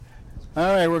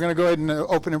All right, we're going to go ahead and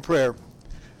open in prayer.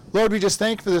 Lord, we just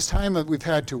thank you for this time that we've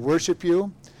had to worship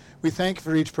you. We thank you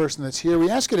for each person that's here. We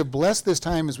ask you to bless this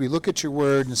time as we look at your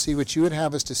word and see what you would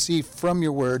have us to see from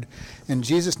your word. In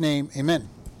Jesus' name, amen.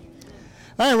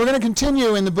 All right, we're going to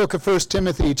continue in the book of 1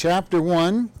 Timothy chapter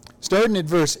 1, starting at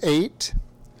verse 8.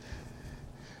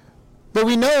 But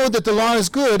we know that the law is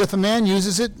good if a man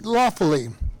uses it lawfully,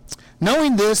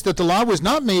 knowing this, that the law was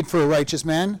not made for a righteous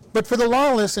man, but for the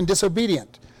lawless and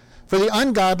disobedient, for the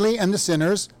ungodly and the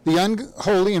sinners, the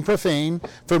unholy and profane,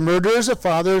 for murderers of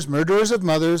fathers, murderers of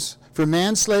mothers, for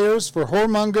manslayers, for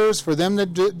whoremongers, for them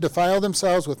that defile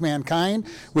themselves with mankind,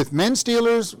 with men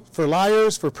stealers, for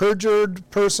liars, for perjured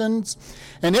persons,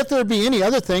 and if there be any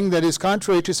other thing that is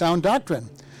contrary to sound doctrine,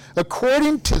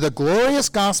 according to the glorious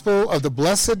gospel of the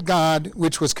blessed God,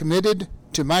 which was committed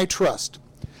to my trust.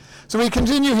 So we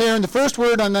continue here, and the first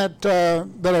word on that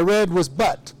I read was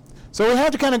but. So we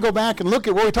have to kind of go back and look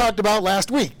at what we talked about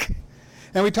last week.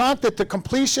 And we talked that the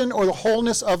completion or the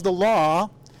wholeness of the law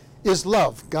is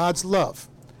love, God's love.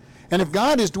 And if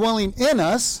God is dwelling in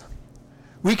us,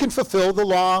 we can fulfill the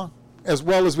law as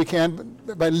well as we can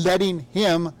by letting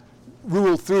him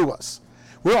rule through us.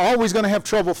 We're always going to have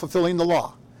trouble fulfilling the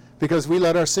law because we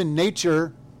let our sin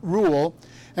nature rule.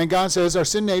 And God says our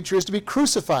sin nature is to be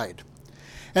crucified.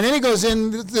 And then he goes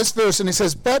in this verse and he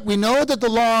says, but we know that the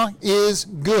law is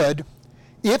good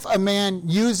if a man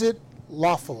use it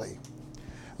lawfully.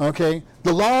 Okay?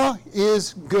 The law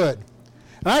is good.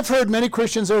 And I've heard many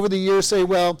Christians over the years say,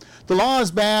 well, the law is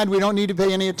bad, we don't need to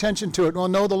pay any attention to it. Well,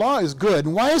 no, the law is good.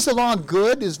 And why is the law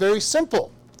good? Is very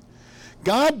simple.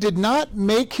 God did not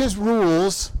make his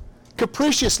rules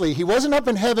capriciously. He wasn't up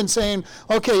in heaven saying,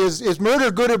 okay, is murder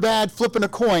good or bad? Flipping a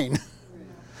coin.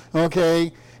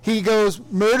 Okay? He goes,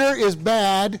 murder is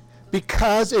bad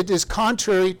because it is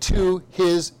contrary to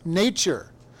his nature.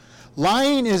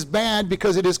 Lying is bad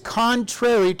because it is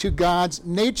contrary to God's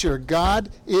nature.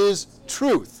 God is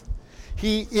truth.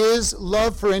 He is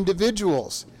love for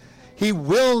individuals. He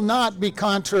will not be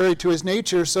contrary to his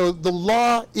nature. So the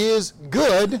law is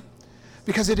good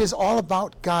because it is all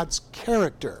about God's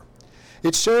character.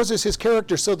 It shows us his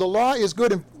character. So the law is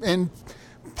good. And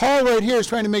Paul right here is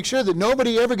trying to make sure that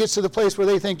nobody ever gets to the place where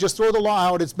they think, just throw the law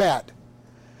out, it's bad.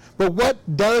 But what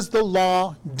does the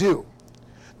law do?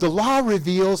 The law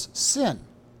reveals sin.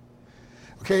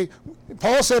 Okay,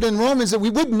 Paul said in Romans that we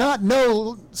would not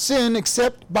know sin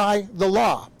except by the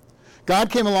law.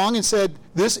 God came along and said,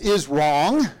 this is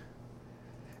wrong,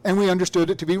 and we understood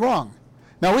it to be wrong.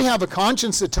 Now we have a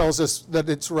conscience that tells us that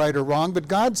it's right or wrong, but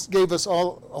God gave us a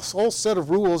whole set of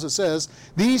rules that says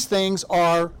these things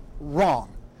are wrong.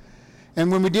 And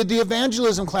when we did the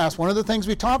evangelism class, one of the things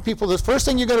we taught people, the first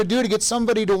thing you got to do to get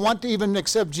somebody to want to even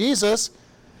accept Jesus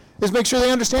is make sure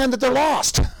they understand that they're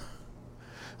lost.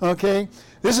 Okay?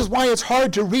 This is why it's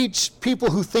hard to reach people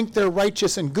who think they're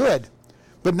righteous and good,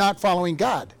 but not following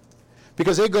God.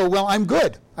 Because they go, well, I'm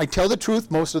good. I tell the truth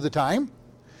most of the time.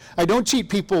 I don't cheat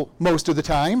people most of the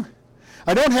time.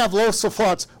 I don't have low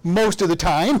thoughts most of the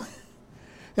time.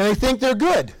 And they think they're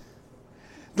good.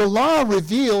 The law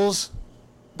reveals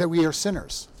that we are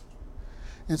sinners.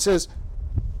 It says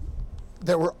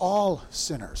that we're all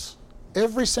sinners.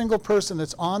 Every single person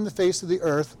that's on the face of the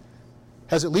earth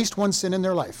has at least one sin in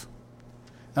their life.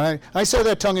 And I say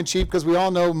that tongue-in-cheek because we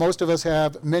all know most of us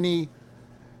have many,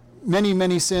 many,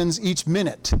 many sins each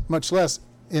minute, much less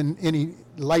in any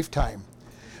lifetime.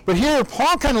 But here,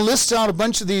 Paul kind of lists out a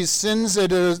bunch of these sins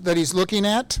that he's looking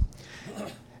at.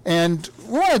 And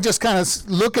we want to just kind of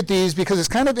look at these because it's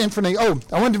kind of infinite. Oh,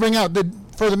 I wanted to bring out that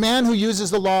for the man who uses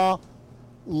the law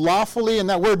lawfully, and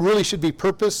that word really should be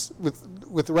purpose,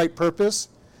 with the right purpose,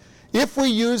 if we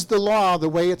use the law the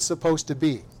way it's supposed to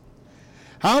be.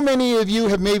 How many of you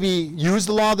have maybe used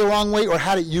the law the wrong way or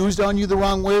had it used on you the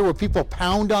wrong way where people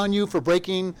pound on you for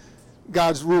breaking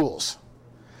God's rules?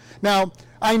 Now,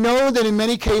 I know that in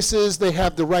many cases they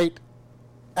have the right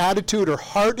attitude or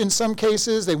heart in some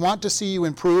cases. They want to see you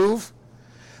improve.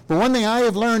 But one thing I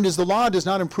have learned is the law does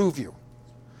not improve you.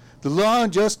 The law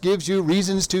just gives you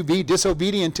reasons to be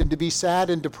disobedient and to be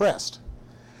sad and depressed.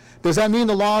 Does that mean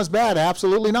the law is bad?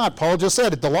 Absolutely not. Paul just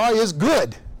said it. The law is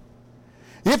good.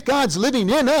 If God's living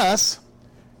in us,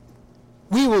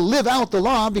 we will live out the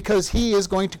law because he is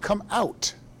going to come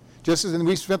out. Just as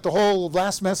we spent the whole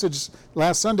last message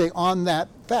last Sunday on that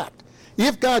fact.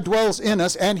 If God dwells in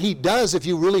us, and he does if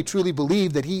you really truly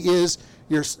believe that he is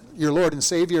your Lord and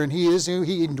Savior and he is you,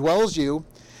 he indwells you,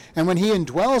 and when he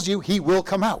indwells you, he will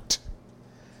come out.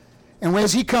 And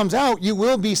as he comes out, you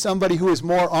will be somebody who is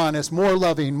more honest, more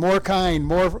loving, more kind,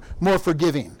 more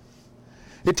forgiving.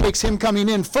 It takes him coming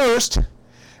in first,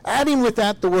 adding with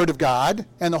that the Word of God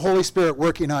and the Holy Spirit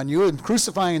working on you and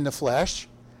crucifying the flesh,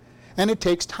 and it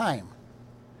takes time.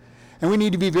 And we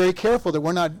need to be very careful that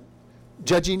we're not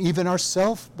judging even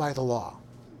ourselves by the law.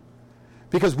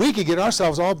 Because we could get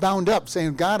ourselves all bound up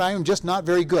saying, God, I am just not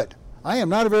very good. I am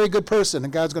not a very good person.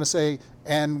 And God's going to say,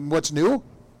 and what's new?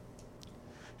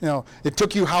 It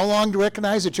took you how long to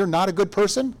recognize that you're not a good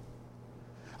person?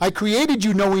 I created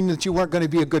you knowing that you weren't going to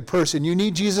be a good person. You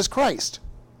need Jesus Christ.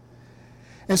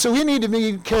 And so we need to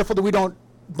be careful that we don't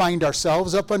bind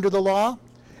ourselves up under the law,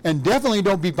 and definitely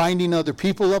don't be binding other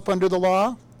people up under the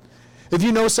law. If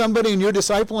you know somebody and you're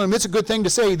discipling them, it's a good thing to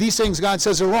say, these things God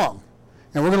says are wrong.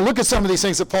 And we're going to look at some of these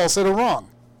things that Paul said are wrong.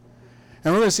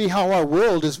 And we're going to see how our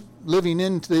world is living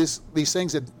into these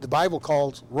things that the Bible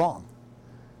calls wrong.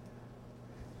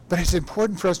 But it's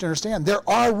important for us to understand there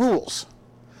are rules.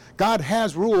 God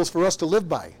has rules for us to live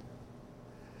by.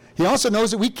 He also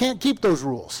knows that we can't keep those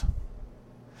rules,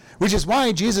 which is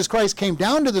why Jesus Christ came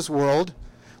down to this world,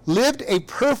 lived a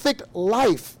perfect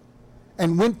life,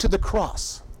 and went to the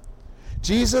cross.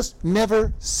 Jesus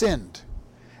never sinned.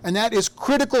 And that is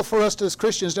critical for us as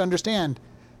Christians to understand,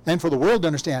 and for the world to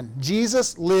understand.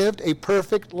 Jesus lived a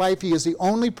perfect life. He is the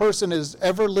only person that has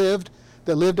ever lived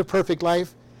that lived a perfect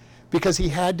life, because he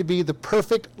had to be the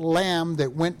perfect lamb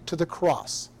that went to the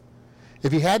cross.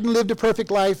 If he hadn't lived a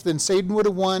perfect life, then Satan would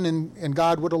have won and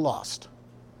God would have lost.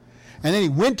 And then he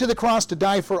went to the cross to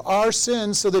die for our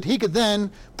sins so that he could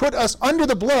then put us under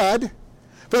the blood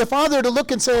for the Father to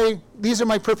look and say, these are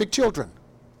my perfect children.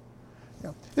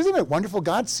 Isn't it wonderful?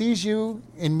 God sees you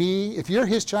in me. If you're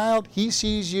his child, he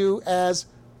sees you as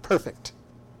perfect.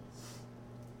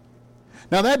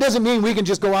 Now, that doesn't mean we can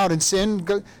just go out and sin.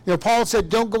 Paul said,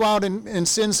 don't go out and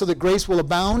sin so that grace will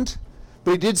abound.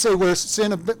 But he did say where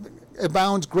sin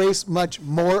abounds, grace much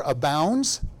more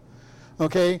abounds.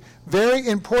 Okay? Very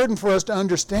important for us to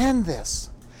understand this.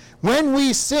 When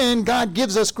we sin, God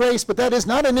gives us grace, but that is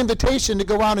not an invitation to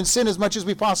go out and sin as much as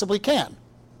we possibly can.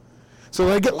 So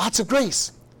I get lots of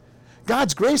grace.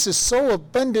 God's grace is so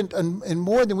abundant and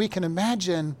more than we can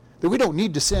imagine that we don't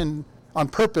need to sin on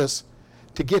purpose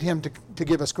to get him to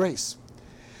give us grace.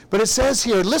 But it says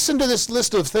here, listen to this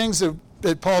list of things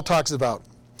that Paul talks about.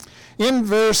 In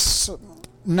verse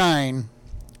 9,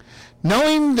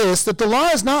 knowing this, that the law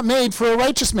is not made for a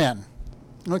righteous man.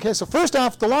 Okay, so first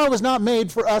off, the law was not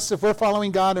made for us if we're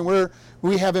following God and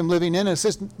we have him living in us.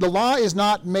 It says the law is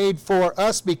not made for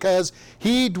us because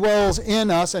he dwells in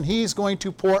us and he's going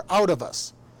to pour out of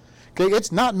us. Okay,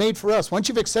 it's not made for us. Once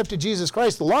you've accepted Jesus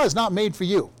Christ, the law is not made for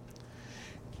you.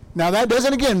 Now that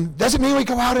doesn't mean we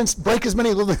go out and break as many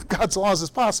of God's laws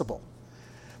as possible.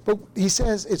 But he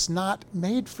says it's not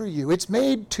made for you. It's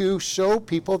made to show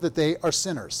people that they are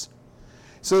sinners,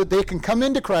 so that they can come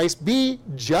into Christ, be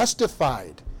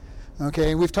justified.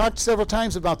 Okay, we've talked several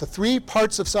times about the 3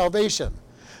 parts of salvation.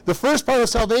 The first part of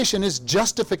salvation is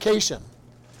justification.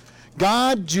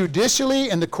 God judicially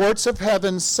in the courts of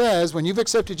heaven says, when you've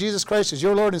accepted Jesus Christ as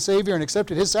your Lord and Savior and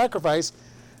accepted his sacrifice,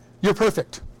 you're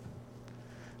perfect.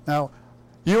 Now,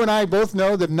 you and I both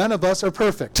know that none of us are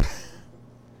perfect.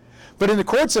 But in the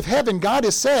courts of heaven, God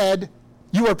has said,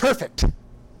 you are perfect.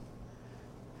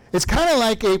 It's kind of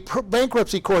like a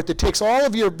bankruptcy court that takes all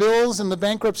of your bills in the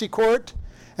bankruptcy court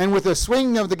and with a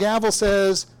swing of the gavel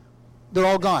says, they're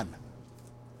all gone.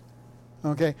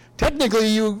 Okay? Technically,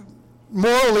 you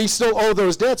morally still owe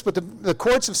those debts, but the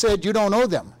courts have said you don't owe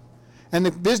them. And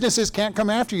the businesses can't come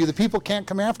after you. The people can't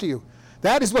come after you.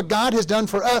 That is what God has done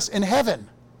for us in heaven.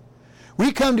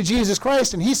 We come to Jesus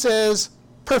Christ and he says,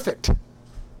 perfect.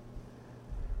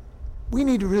 We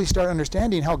need to really start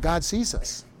understanding how God sees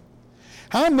us.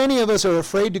 How many of us are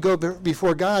afraid to go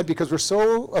before God because we're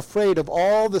so afraid of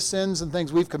all the sins and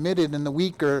things we've committed in the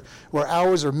week or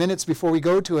hours or minutes before we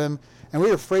go to him, and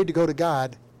we're afraid to go to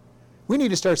God? We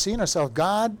need to start seeing ourselves.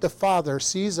 God the Father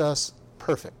sees us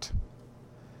perfect.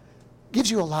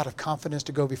 Gives you a lot of confidence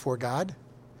to go before God.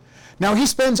 Now he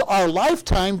spends our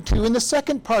lifetime too in the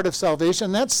second part of salvation,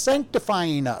 and that's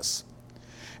sanctifying us.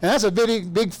 And that's a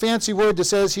big fancy word that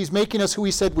says he's making us who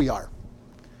he said we are.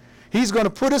 He's going to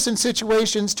put us in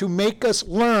situations to make us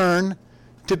learn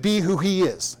to be who he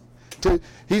is.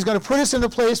 He's going to put us in a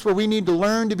place where we need to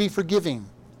learn to be forgiving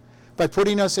by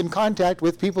putting us in contact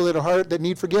with people that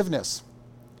need forgiveness.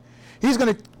 He's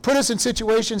going to put us in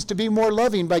situations to be more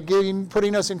loving by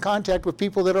putting us in contact with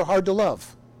people that are hard to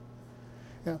love.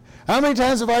 How many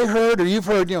times have I heard, or you've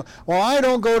heard, well, I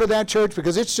don't go to that church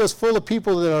because it's just full of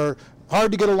people that are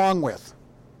hard to get along with.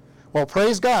 Well,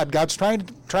 praise God. God's trying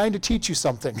to teach you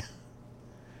something.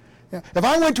 Yeah. If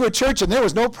I went to a church and there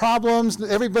was no problems,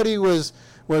 everybody was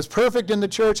perfect in the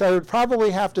church, I would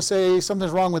probably have to say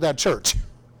something's wrong with that church.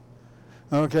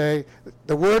 Okay?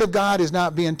 The Word of God is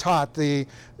not being taught.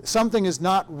 Something is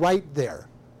not right there.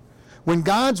 When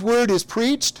God's Word is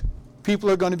preached, people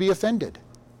are going to be offended.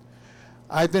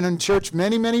 I've been in church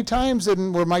many, many times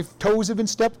where my toes have been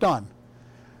stepped on.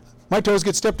 My toes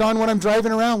get stepped on when I'm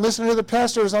driving around listening to the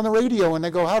pastors on the radio, and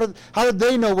they go, how did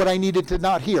they know what I needed to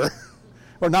not hear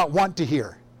or not want to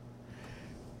hear?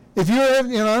 If I'm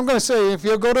going to say, if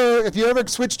you ever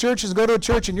switch churches, go to a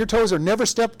church and your toes are never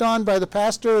stepped on by the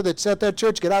pastor that's at that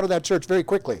church, get out of that church very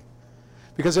quickly,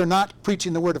 because they're not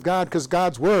preaching the Word of God, because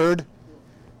God's Word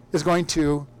is going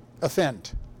to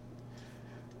offend.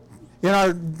 In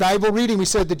our Bible reading, we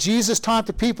said that Jesus taught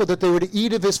the people that they were to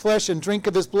eat of his flesh and drink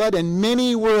of his blood, and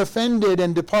many were offended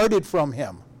and departed from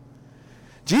him.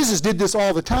 Jesus did this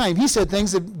all the time. He said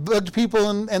things that bugged people,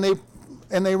 and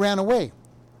they ran away.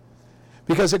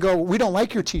 Because they go, we don't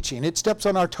like your teaching. It steps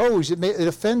on our toes. It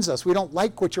offends us. We don't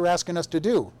like what you're asking us to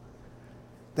do.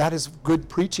 That is good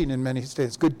preaching in many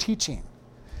states, good teaching.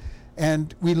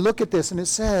 And we look at this, and it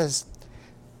says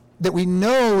that we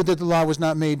know that the law was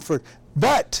not made for,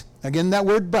 but, again, that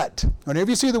word but.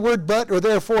 Whenever you see the word but or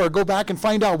therefore, go back and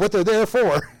find out what they're there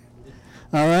for.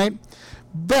 All right?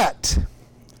 But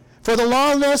for the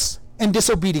lawless and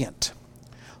disobedient.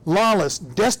 Lawless,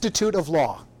 destitute of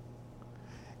law.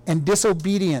 And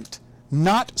disobedient,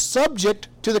 not subject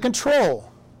to the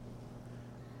control.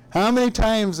 How many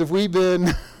times have we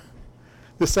been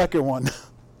the second one?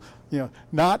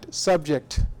 Not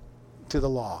subject to the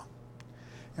law.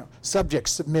 Subject,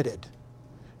 submitted.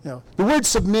 The word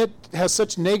submit has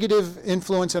such negative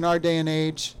influence in our day and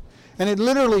age, and it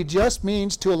literally just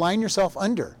means to align yourself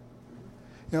under.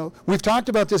 We've talked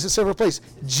about this at several places.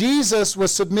 Jesus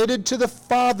was submitted to the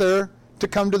Father to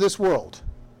come to this world.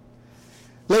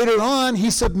 Later on, he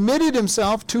submitted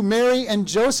himself to Mary and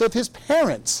Joseph, his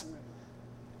parents.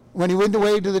 When he went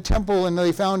away to the temple and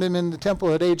they found him in the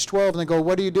temple at age 12, and they go,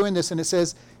 what are you doing this? And it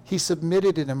says he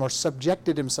submitted him or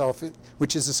subjected himself,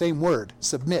 which is the same word,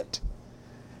 submit,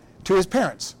 to his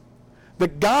parents. The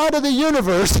God of the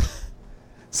universe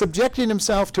subjecting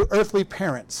himself to earthly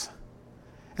parents.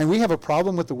 And we have a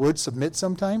problem with the word submit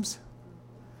sometimes.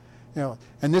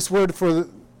 And this word for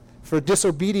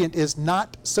disobedient is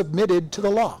not submitted to the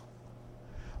law.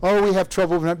 Oh, we have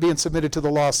trouble not being submitted to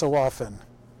the law so often.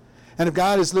 And if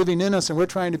God is living in us and we're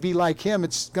trying to be like him,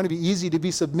 it's going to be easy to be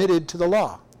submitted to the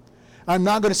law. I'm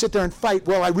not going to sit there and fight,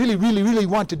 well, I really, really, really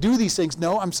want to do these things.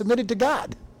 No, I'm submitted to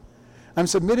God. I'm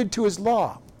submitted to his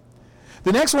law.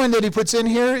 The next one that he puts in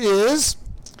here is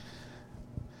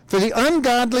for the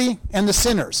ungodly and the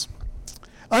sinners.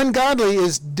 Ungodly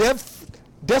is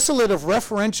desolate of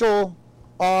reverential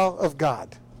awe of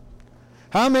God.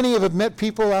 How many have met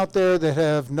people out there that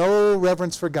have no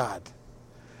reverence for God?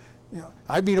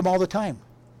 I meet them all the time.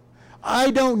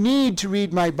 I don't need to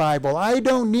read my Bible. I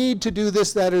don't need to do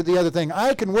this, that, or the other thing.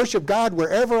 I can worship God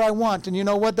wherever I want. And you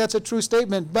know what? That's a true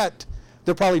statement, but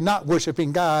they're probably not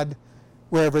worshiping God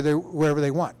wherever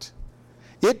they want.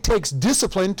 It takes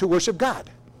discipline to worship God.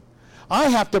 I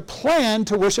have to plan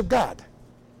to worship God.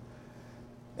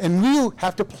 And you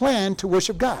have to plan to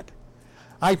worship God.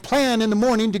 I plan in the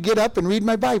morning to get up and read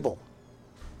my Bible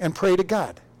and pray to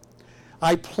God.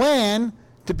 I plan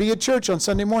to be at church on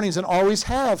Sunday mornings and always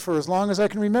have for as long as I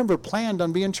can remember, planned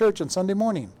on being in church on Sunday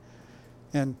morning.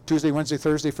 And Tuesday, Wednesday,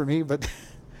 Thursday for me, but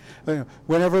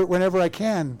whenever I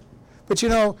can. But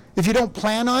if you don't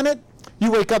plan on it,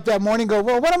 you wake up that morning and go,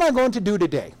 well, what am I going to do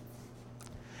today?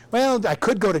 Well, I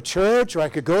could go to church, or I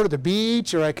could go to the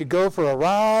beach, or I could go for a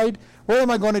ride. What am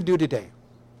I going to do today?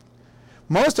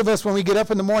 Most of us, when we get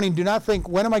up in the morning, do not think,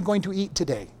 when am I going to eat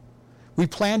today? We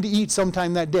plan to eat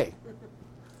sometime that day.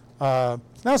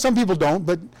 Now, some people don't,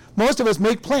 but most of us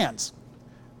make plans.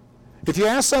 If you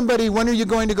ask somebody, when are you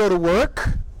going to go to work?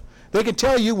 They can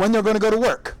tell you when they're going to go to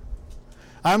work.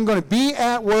 I'm going to be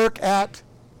at work at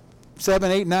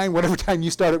 7, 8, 9, whatever time you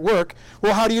start at work.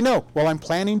 Well, how do you know? Well, I'm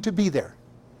planning to be there.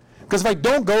 Because if I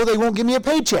don't go, they won't give me a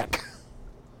paycheck.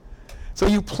 So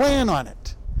you plan on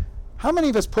it. How many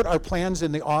of us put our plans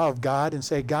in the awe of God and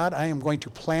say, God, I am going to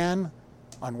plan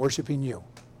on worshiping you?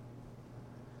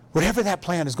 Whatever that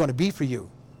plan is going to be for you.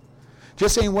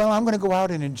 Just saying, well, I'm going to go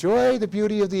out and enjoy the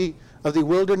beauty of the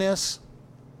wilderness.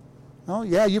 Well,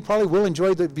 yeah, you probably will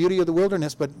enjoy the beauty of the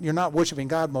wilderness, but you're not worshiping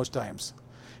God most times.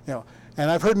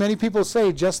 And I've heard many people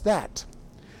say just that.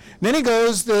 Then he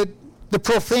goes, the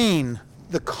profane,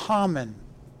 the common,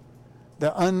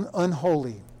 the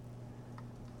unholy.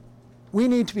 We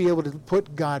need to be able to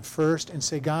put God first and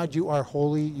say, God, you are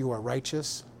holy, you are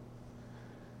righteous.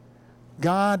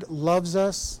 God loves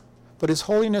us, but his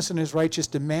holiness and his righteousness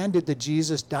demanded that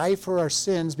Jesus die for our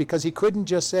sins, because he couldn't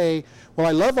just say, well,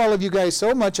 I love all of you guys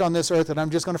so much on this earth that I'm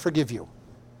just going to forgive you.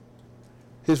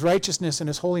 His righteousness and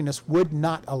his holiness would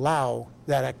not allow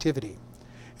that activity.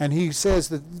 And he says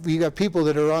that we got people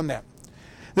that are on that.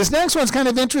 This next one's kind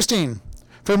of interesting.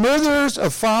 For murderers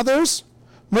of fathers,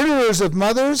 murderers of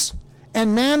mothers,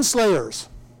 and manslayers.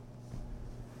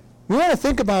 We want to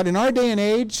think about, in our day and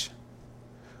age,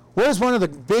 what is one of the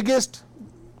biggest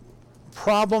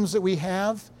problems that we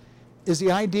have is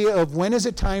the idea of when is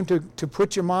it time to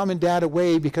put your mom and dad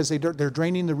away because they're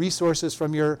draining the resources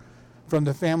from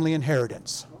the family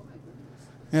inheritance.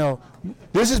 You know,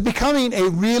 this is becoming a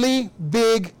really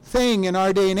big thing in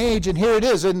our day and age, and here it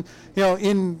is. And you know,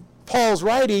 in Paul's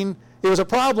writing, it was a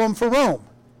problem for Rome.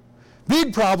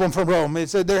 Big problem for Rome. It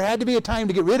said there had to be a time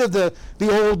to get rid of the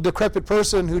old decrepit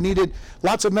person who needed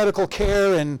lots of medical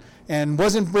care and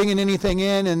wasn't bringing anything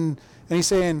in. And he's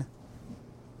saying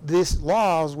these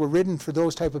laws were written for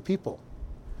those type of people.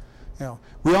 You know,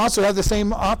 we also have the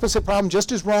same opposite problem,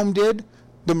 just as Rome did,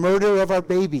 the murder of our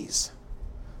babies.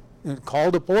 It's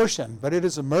called abortion, but it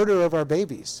is a murder of our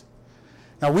babies.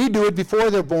 Now, we do it before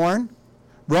they're born.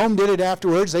 Rome did it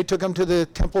afterwards. They took them to the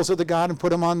temples of the god and put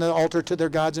them on the altar to their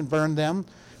gods and burned them.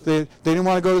 They didn't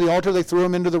want to go to the altar. They threw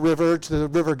them into the river, to the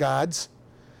river gods.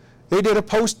 They did a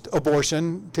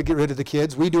post-abortion to get rid of the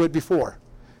kids. We do it before.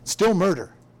 Still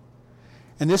murder.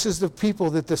 And this is the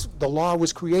people that the law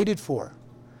was created for.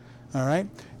 All right?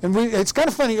 And it's kind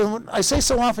of funny. I say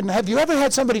so often, have you ever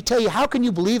had somebody tell you, how can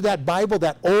you believe that Bible,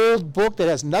 that old book that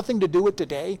has nothing to do with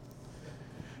today?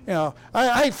 You know,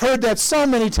 I've heard that so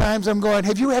many times. I'm going,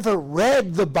 have you ever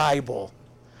read the Bible?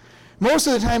 Most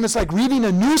of the time it's like reading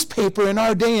a newspaper in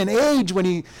our day and age when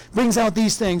he brings out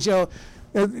these things. You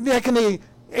know, back in the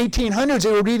 1800s,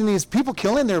 they were reading these people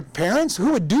killing their parents.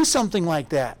 Who would do something like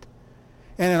that?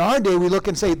 And in our day, we look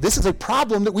and say, this is a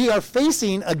problem that we are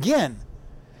facing again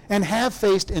and have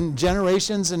faced in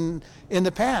generations and in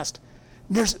the past.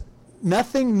 There's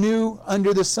nothing new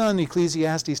under the sun,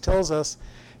 Ecclesiastes tells us.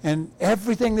 And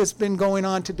everything that's been going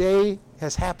on today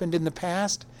has happened in the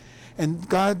past.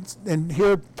 And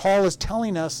here Paul is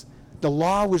telling us the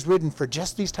law was written for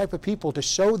just these type of people to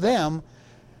show them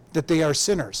that they are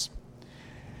sinners.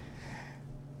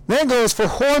 Then goes for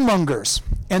whoremongers,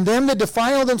 and them that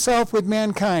defile themselves with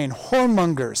mankind,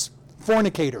 whoremongers,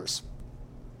 fornicators.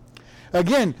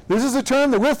 Again, this is a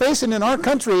term that we're facing in our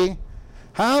country.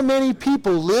 How many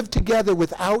people live together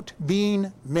without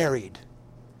being married?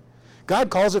 God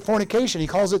calls it fornication. He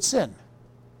calls it sin.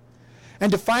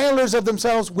 And defilers of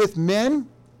themselves with men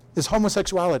is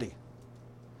homosexuality.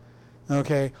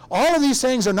 Okay? All of these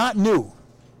things are not new.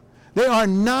 They are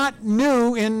not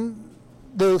new in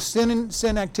the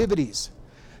sin activities.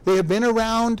 They have been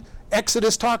around.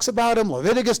 Exodus talks about them.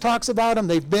 Leviticus talks about them.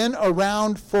 They've been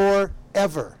around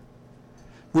forever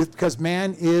because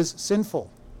man is sinful.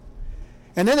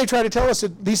 And then they try to tell us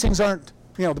that these things aren't,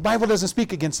 you know, the Bible doesn't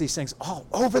speak against these things. All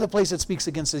over the place it speaks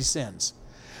against these sins.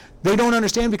 They don't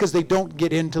understand because they don't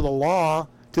get into the law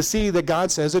to see that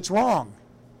God says it's wrong.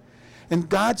 And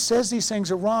God says these things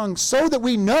are wrong so that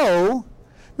we know,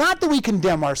 not that we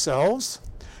condemn ourselves,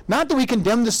 not that we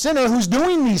condemn the sinner who's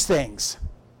doing these things,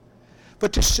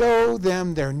 but to show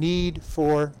them their need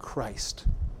for Christ.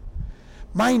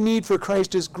 My need for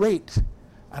Christ is great.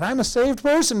 And I'm a saved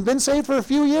person, been saved for a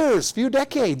few years, few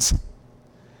decades.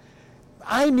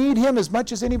 I need him as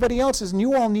much as anybody else, and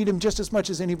you all need him just as much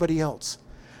as anybody else.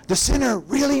 The sinner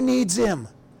really needs him.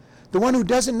 The one who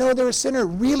doesn't know they're a sinner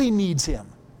really needs him.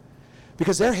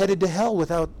 Because they're headed to hell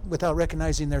without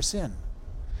recognizing their sin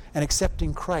and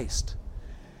accepting Christ.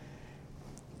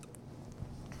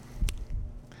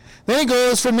 Then he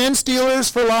goes for men stealers,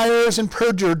 for liars, and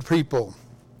perjured people.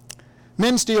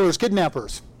 Men stealers,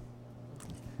 kidnappers.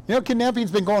 You know,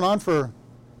 kidnapping's been going on for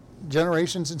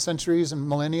generations and centuries and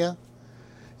millennia.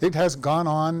 It has gone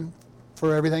on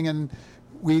for everything, and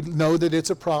we know that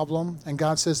it's a problem, and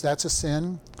God says that's a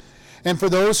sin. And for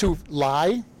those who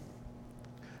lie,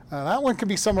 that one can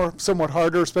be somewhat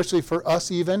harder, especially for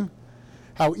us even.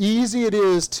 How easy it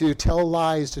is to tell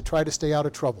lies to try to stay out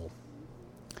of trouble.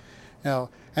 Now,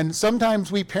 and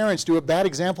sometimes we parents do a bad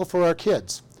example for our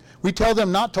kids. We tell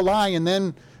them not to lie, and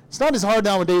then it's not as hard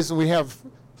nowadays when we have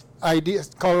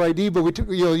caller ID, but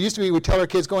used to be we'd tell our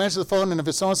kids, go answer the phone, and if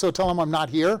it's so-and-so, tell them I'm not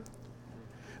here.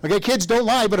 Okay, kids, don't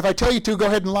lie, but if I tell you to, go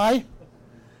ahead and lie.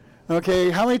 Okay,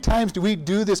 how many times do we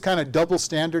do this kind of double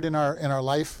standard in our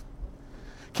life?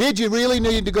 Kids, you really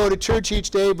need to go to church each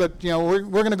day, but we're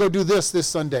going to go do this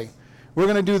Sunday. We're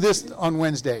going to do this on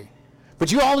Wednesday.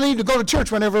 But you all need to go to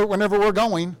church whenever we're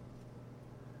going.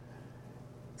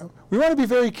 we want to be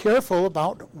very careful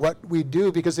about what we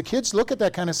do, because the kids look at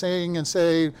that kind of saying and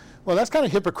say, well, that's kind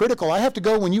of hypocritical. I have to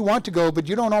go when you want to go, but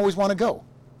you don't always want to go.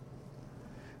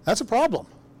 That's a problem.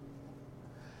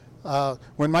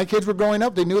 When my kids were growing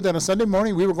up, they knew that on Sunday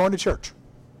morning we were going to church.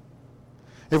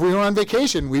 If we were on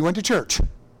vacation, we went to church.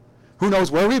 Who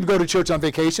knows where we'd go to church on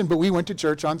vacation, but we went to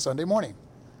church on Sunday morning.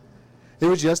 It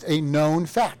was just a known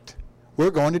fact.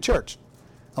 We're going to church.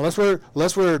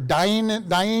 Unless we're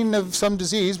dying of some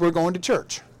disease, we're going to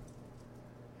church.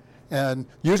 And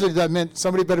usually that meant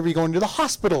somebody better be going to the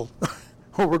hospital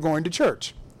or we're going to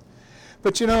church.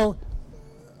 But you know,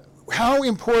 how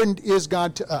important is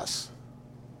God to us?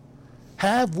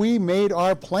 Have we made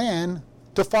our plan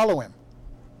to follow him?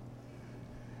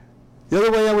 The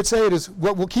other way I would say it is,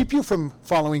 what will keep you from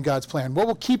following God's plan? What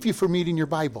will keep you from reading your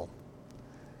Bible?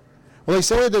 Well, they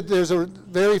say that there's a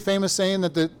very famous saying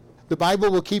that the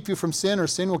Bible will keep you from sin, or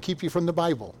sin will keep you from the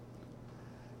Bible.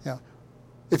 Yeah.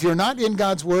 If you're not in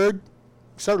God's Word,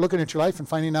 start looking at your life and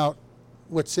finding out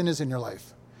what sin is in your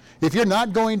life. If you're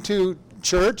not going to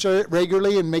church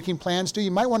regularly and making plans to,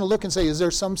 you might want to look and say, is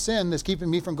there some sin that's keeping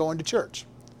me from going to church?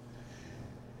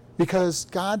 Because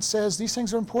God says these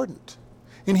things are important.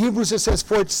 In Hebrews it says,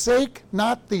 forsake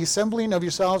not the assembling of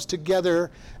yourselves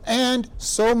together, and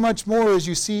so much more as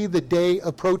you see the day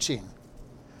approaching.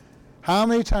 How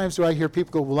many times do I hear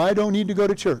people go, well, I don't need to go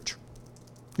to church.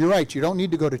 You're right, you don't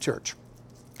need to go to church.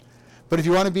 But if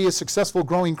you want to be a successful,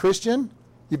 growing Christian,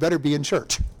 you better be in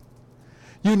church.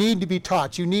 You need to be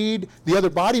taught. You need the other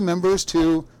body members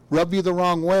to rub you the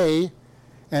wrong way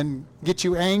and get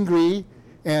you angry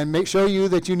and show you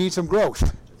that you need some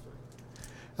growth.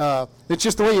 It's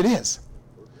just the way it is.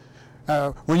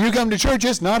 When you come to church,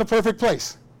 it's not a perfect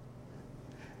place.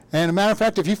 And a matter of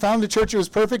fact, if you found the church that was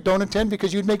perfect, don't attend,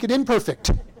 because you'd make it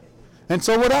imperfect. And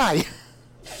so would I.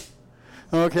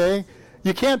 Okay?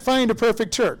 You can't find a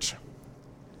perfect church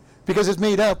because it's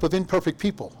made up of imperfect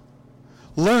people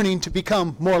learning to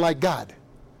become more like God.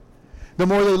 The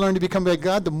more they learn to become like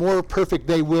God, the more perfect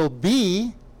they will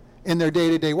be in their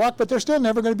day-to-day walk, but they're still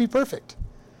never going to be perfect.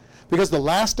 Because the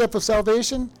last step of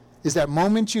salvation is that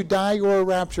moment you die, you are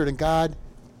raptured, and God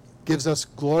gives us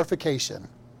glorification.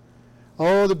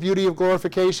 Oh, the beauty of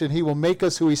glorification. He will make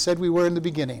us who he said we were in the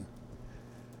beginning.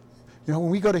 You know,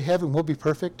 when we go to heaven, we'll be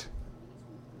perfect.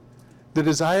 The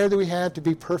desire that we have to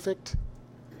be perfect.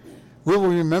 Will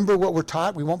we remember what we're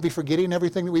taught? We won't be forgetting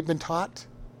everything that we've been taught.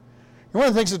 And one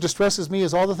of the things that distresses me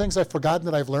is all the things I've forgotten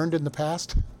that I've learned in the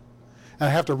past. And I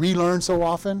have to relearn so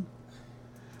often.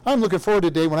 I'm looking forward to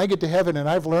the day when I get to heaven and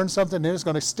I've learned something and it's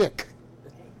going to stick.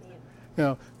 You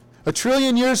know, 1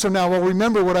 trillion years from now, I'll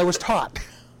remember what I was taught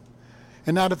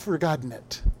and not have forgotten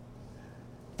it.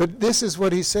 But this is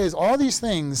what he says, all these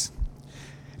things.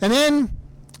 And then,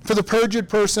 for the perjured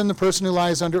person, the person who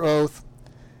lies under oath,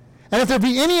 and if there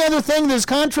be any other thing that is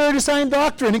contrary to sound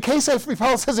doctrine,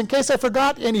 Paul says, in case I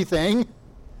forgot anything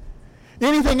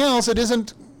else that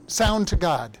isn't sound to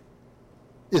God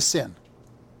is sin.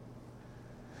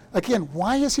 Again,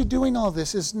 why is he doing all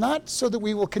this? It's not so that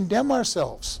we will condemn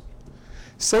ourselves.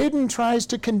 Satan tries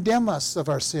to condemn us of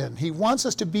our sin. He wants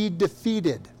us to be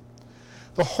defeated.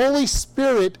 The Holy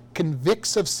Spirit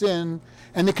convicts of sin,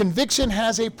 and the conviction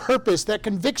has a purpose. That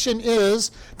conviction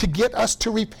is to get us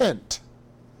to repent.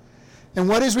 And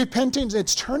what is repenting?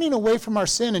 It's turning away from our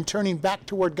sin and turning back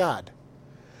toward God.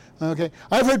 Okay,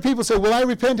 I've heard people say, well, I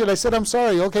repented. I said, I'm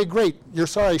sorry. Okay, great. You're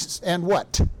sorry. And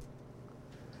what?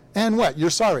 And what? You're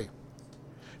sorry.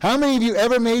 How many of you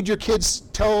ever made your kids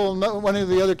tell one of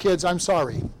the other kids, I'm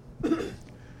sorry? And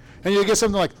you get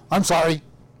something like, I'm sorry.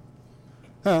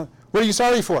 What are you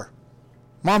sorry for?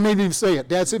 Mom made me say it.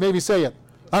 Dad made me say it.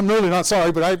 I'm really not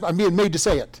sorry, but I'm being made to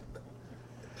say it.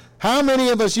 How many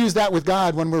of us use that with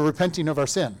God when we're repenting of our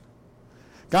sin?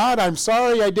 God, I'm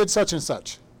sorry I did such and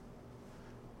such.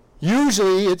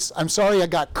 Usually it's, I'm sorry I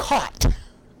got caught.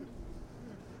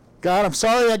 God, I'm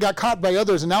sorry I got caught by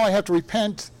others, and now I have to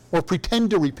repent or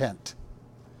pretend to repent.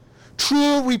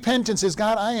 True repentance is,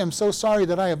 God, I am so sorry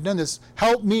that I have done this.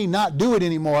 Help me not do it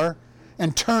anymore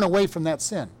and turn away from that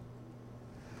sin.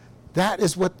 That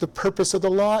is what the purpose of the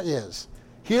law is.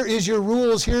 Here is your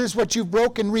rules. Here's what you've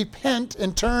broken. Repent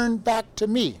and turn back to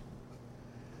me.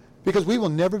 Because we will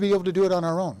never be able to do it on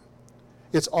our own.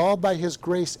 It's all by his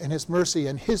grace and his mercy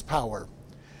and his power.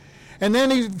 And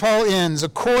then Paul ends,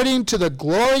 according to the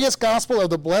glorious gospel of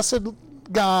the blessed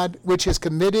God, which was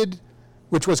committed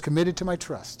to my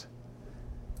trust.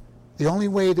 The only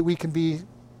way that we can be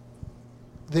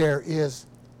there is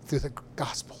through the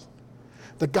gospel.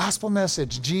 The gospel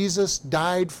message. Jesus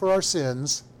died for our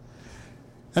sins.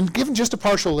 And given just a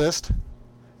partial list.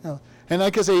 You know, And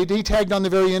like I say, he tagged on the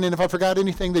very end, and if I forgot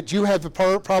anything that you have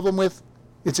a problem with,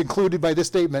 it's included by this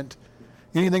statement.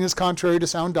 Anything that's contrary to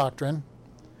sound doctrine.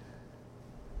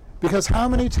 Because how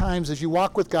many times as you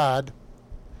walk with God,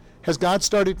 has God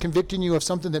started convicting you of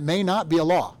something that may not be a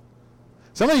law?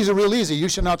 Some of these are real easy. You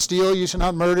shall not steal, you shall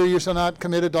not murder, you shall not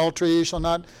commit adultery, you shall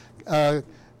not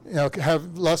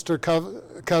have lust or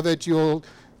covet,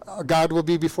 God will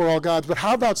be before all gods. But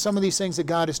how about some of these things that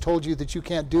God has told you that you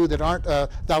can't do that aren't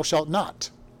thou shalt not?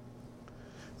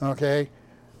 Okay?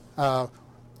 I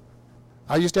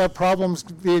used to have problems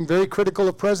being very critical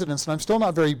of presidents, and I'm still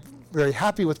not very, very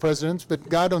happy with presidents, but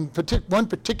God on one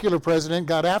particular president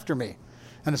got after me.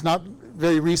 And it's not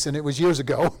very recent, it was years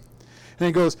ago. And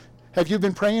he goes, have you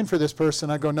been praying for this person?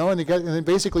 I go, no, and he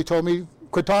basically told me,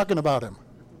 quit talking about him.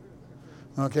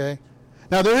 Okay?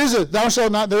 Now there isn't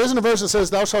a verse that says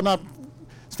thou shalt not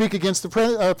speak against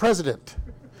the president.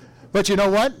 But you know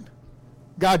what?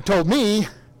 God told me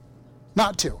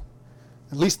not to.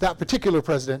 At least that particular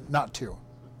president not to.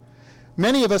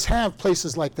 Many of us have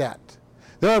places like that.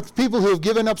 There are people who have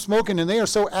given up smoking, and they are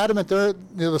so adamant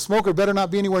the smoker better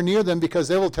not be anywhere near them because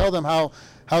they will tell them how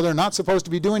they're not supposed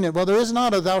to be doing it. Well, there is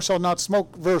not a thou shalt not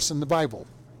smoke verse in the Bible.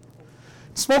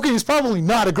 Smoking is probably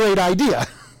not a great idea.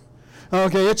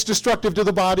 Okay, it's destructive to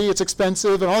the body, it's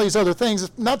expensive, and all these other things.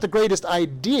 It's not the greatest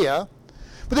idea,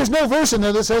 but there's no verse in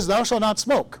there that says thou shalt not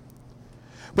smoke.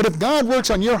 But if God works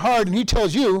on your heart and he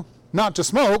tells you not to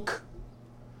smoke,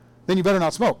 then you better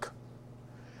not smoke.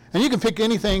 And you can pick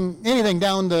anything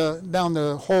down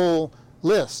the whole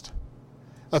list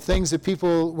of things that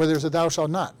people, where there's a thou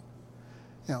shalt not.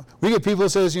 We get people that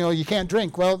says, you can't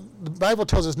drink. Well, the Bible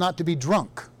tells us not to be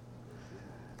drunk.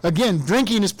 Again,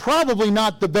 drinking is probably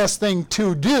not the best thing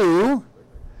to do,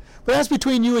 but that's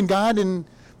between you and God,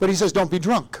 but he says don't be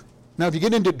drunk. Now, if you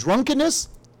get into drunkenness,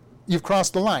 you've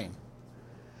crossed the line.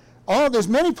 There's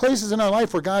many places in our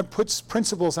life where God puts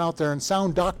principles out there and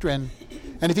sound doctrine,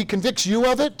 and if he convicts you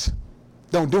of it,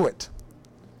 don't do it.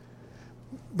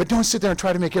 But don't sit there and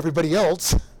try to make everybody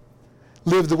else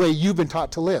live the way you've been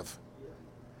taught to live.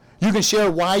 You can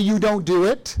share why you don't do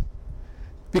it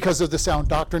because of the sound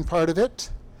doctrine part of it,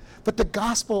 but the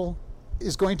gospel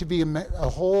is going to be a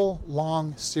whole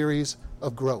long series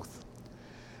of growth.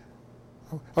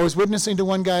 I was witnessing to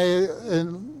one guy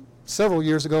several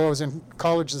years ago. I was in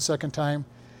college the second time,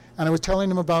 and I was telling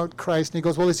him about Christ, and he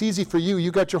goes, well, it's easy for you. You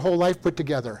got your whole life put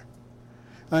together.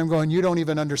 And I'm going, you don't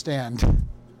even understand.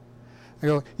 I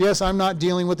go, yes, I'm not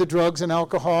dealing with the drugs and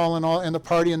alcohol and the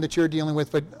partying that you're dealing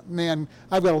with, but man,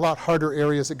 I've got a lot harder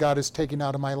areas that God is taking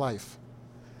out of my life.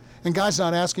 And God's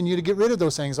not asking you to get rid of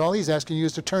those things. All he's asking you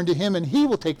is to turn to him, and he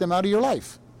will take them out of your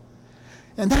life.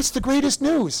 And that's the greatest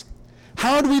news.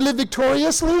 How do we live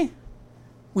victoriously?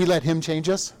 We let him change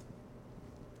us.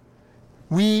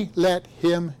 We let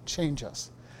him change us.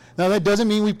 Now, that doesn't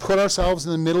mean we put ourselves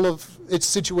in the middle of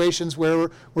situations where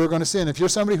we're going to sin. If you're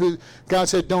somebody who God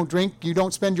said don't drink, you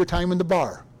don't spend your time in the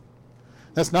bar.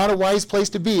 That's not a wise place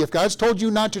to be. If God's told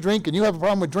you not to drink and you have a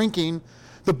problem with drinking,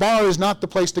 the bar is not the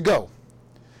place to go.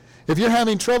 If you're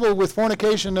having trouble with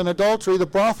fornication and adultery, the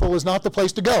brothel is not the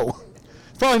place to go.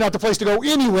 It's probably not the place to go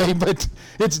anyway, but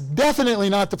it's definitely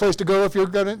not the place to go if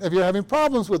you're having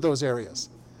problems with those areas.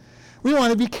 We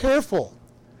want to be careful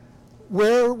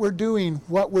where we're doing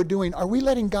what we're doing. Are we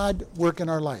letting God work in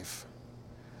our life?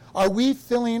 Are we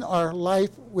filling our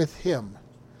life with him?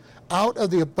 Out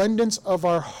of the abundance of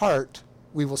our heart,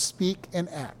 we will speak and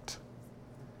act.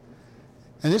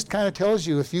 And this kind of tells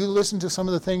you, if you listen to some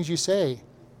of the things you say,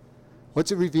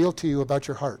 what's it reveal to you about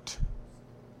your heart?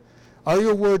 Are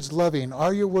your words loving?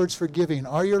 Are your words forgiving?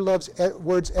 Are your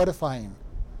words edifying?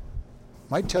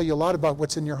 Might tell you a lot about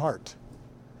what's in your heart.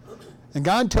 And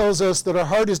God tells us that our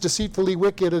heart is deceitfully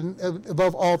wicked and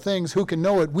above all things. Who can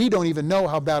know it? We don't even know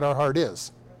how bad our heart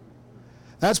is.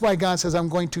 That's why God says, I'm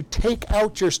going to take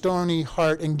out your stony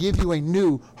heart and give you a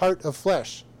new heart of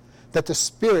flesh that the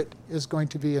Spirit is going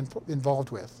to be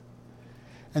involved with.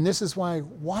 And this is why,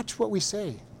 watch what we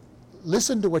say.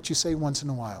 Listen to what you say once in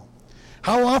a while.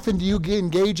 How often do you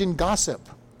engage in gossip?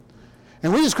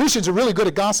 And we as Christians are really good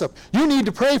at gossip. You need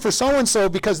to pray for so-and-so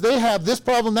because they have this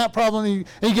problem, that problem, and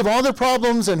you give all their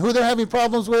problems and who they're having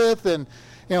problems with, and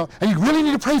you really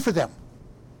need to pray for them.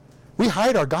 We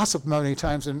hide our gossip many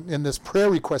times in this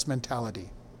prayer request mentality.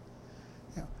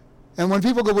 And when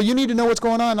people go, well, you need to know what's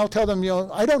going on, I'll tell them,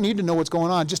 I don't need to know what's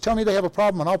going on. Just tell me they have a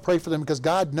problem and I'll pray for them because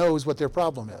God knows what their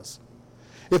problem is.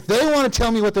 If they want to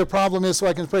tell me what their problem is so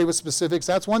I can pray with specifics,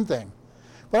 that's one thing.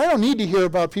 But I don't need to hear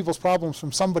about people's problems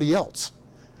from somebody else.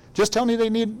 Just tell me they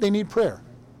need prayer,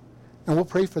 and we'll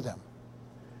pray for them.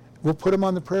 We'll put them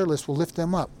on the prayer list. We'll lift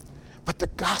them up. But the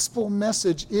gospel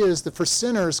message is that for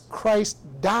sinners, Christ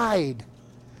died.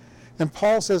 And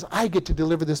Paul says, I get to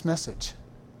deliver this message.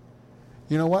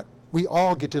 You know what? We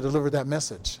all get to deliver that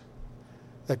message.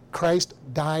 That Christ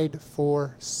died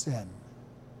for sin.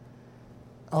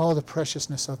 Oh, the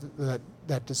preciousness of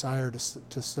that desire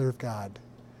to serve God.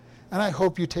 And I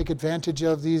hope you take advantage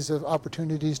of these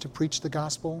opportunities to preach the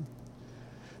gospel.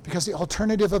 Because the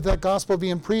alternative of that gospel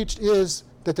being preached is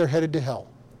that they're headed to hell.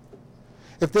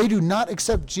 If they do not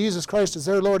accept Jesus Christ as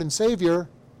their Lord and Savior,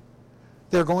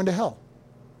 they're going to hell.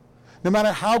 No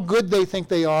matter how good they think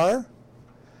they are,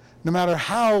 no matter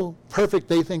how perfect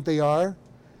they think they are,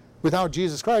 without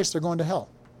Jesus Christ, they're going to hell.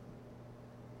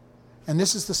 And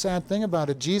this is the sad thing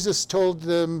about it. Jesus told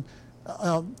them,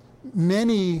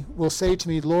 many will say to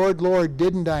me, Lord, Lord,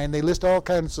 didn't I? And they list all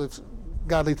kinds of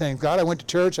godly things. God, I went to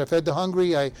church, I fed the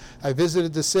hungry, I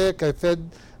visited the sick,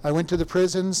 I went to the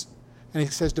prisons. And he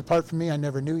says, depart from me, I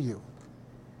never knew you.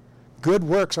 Good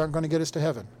works aren't going to get us to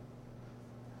heaven.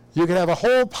 You can have a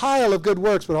whole pile of good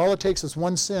works, but all it takes is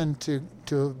one sin to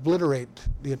obliterate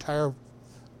the entire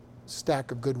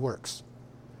stack of good works.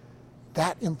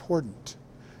 That important.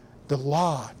 The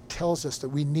law tells us that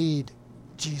we need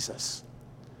Jesus.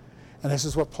 And this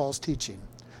is what Paul's teaching.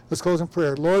 Let's close in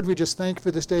prayer. Lord, we just thank you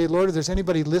for this day. Lord, if there's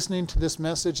anybody listening to this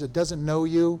message that doesn't know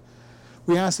you,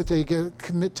 we ask that they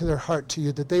commit to their heart to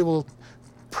you, that they will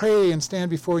pray and stand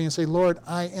before you and say, Lord,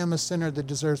 I am a sinner that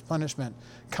deserves punishment.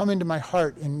 Come into my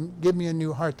heart and give me a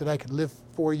new heart that I could live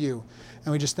for you.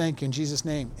 And we just thank you in Jesus'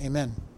 name. Amen.